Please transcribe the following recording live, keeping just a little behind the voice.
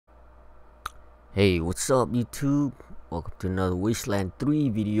Hey, what's up YouTube? Welcome to another Wasteland 3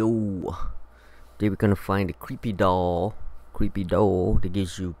 video. Today we're gonna find a creepy doll that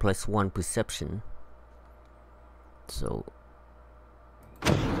gives you +1 perception. So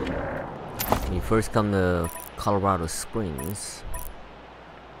when you first come to Colorado Springs,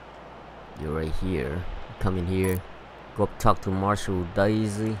 you're right here. You come in here, go up, talk to Marshal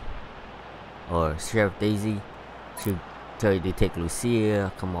Daisy or Sheriff Daisy. She'll tell you to take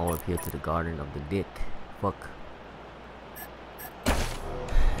Lucia, come all up here to the Garden of the Dick. Fuck.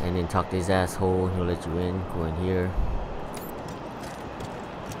 And then talk to his asshole, he'll let you in. Go in here.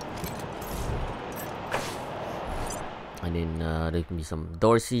 And then there can be some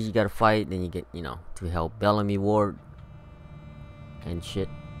Dorseys you gotta fight. Then you get, to help Bellamy Ward and shit.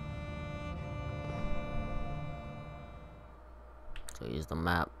 So here's the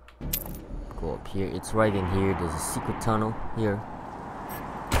map. Go up here. It's right in here. There's a secret tunnel here.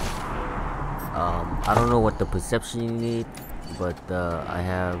 I don't know what the perception you need, but I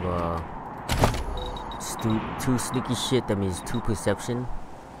have two sneaky shit. That means 2 perception.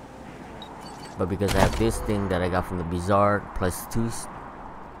 But because I have this thing that I got from the Bizarre, +2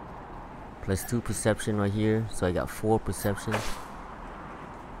 perception right here, so I got 4 perception.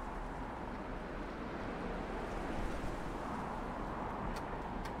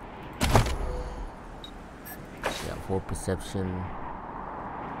 Yeah, 4 perception.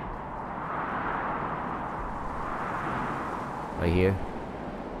 Right here.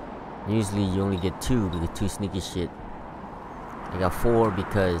 Usually you only get 2 because 2 sneaky shit. I got 4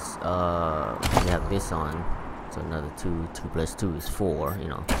 because we have this on. So another 2. 2 + 2 is 4,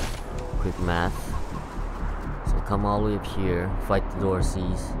 quick math. So come all the way up here, fight the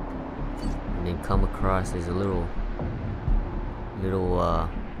Dorseys, and then come across. There's a little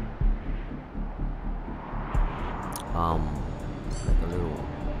like a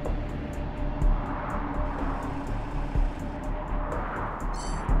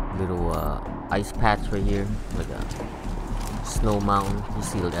little ice patch right here, like a snow mountain. You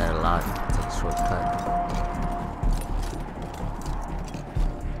see that a lot. It's a shortcut.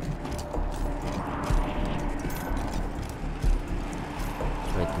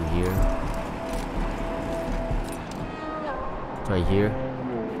 It's right through here. It's right here.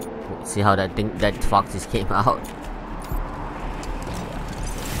 See how that fox just came out?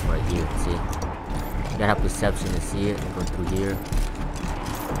 It's right here. See? You gotta have perception to see it and go through here.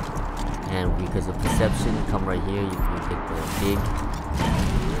 And because of perception, come right here, you can get the dig.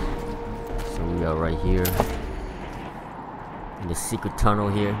 So we are right here in the secret tunnel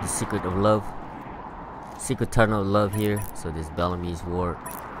here, the secret of love. Secret tunnel of love here. So this Bellamy's Ward.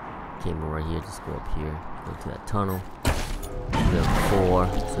 Came right here, just go up here, go to that tunnel. We have 4,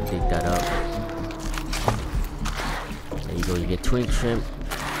 so dig that up. There you go, you get twink shrimp,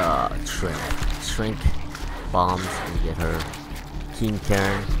 shrink bombs, and you get her King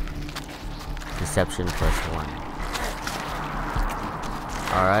Karen. Perception +1.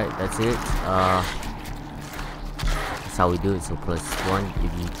 Alright, that's it. That's how we do it. So +1,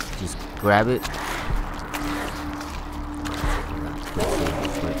 if you just grab it.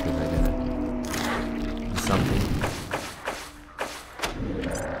 Do something.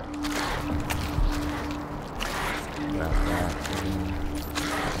 Grab that.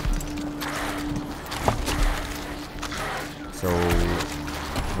 So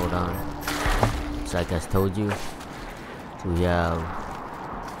hold on. Like I told you, so we have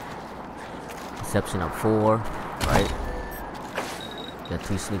perception of 4, right? Got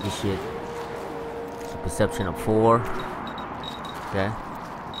 2 sneaky shit. So perception of 4. Okay.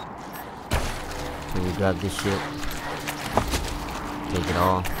 So we grab this shit, take it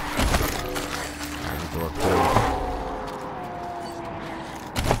all, and go up here.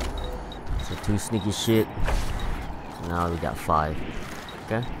 So 2 sneaky shit. So now we got 5.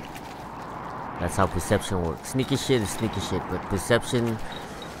 Okay. That's how perception works. Sneaky shit is sneaky shit, but perception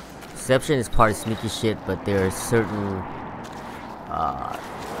is part of sneaky shit, but there are certain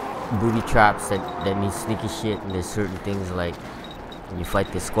booby traps that mean sneaky shit, and there's certain things like when you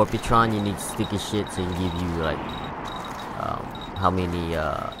fight the Scorpiotron, you need sneaky shit so it can give you like how many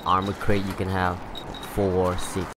armor crate you can have, 4, 6.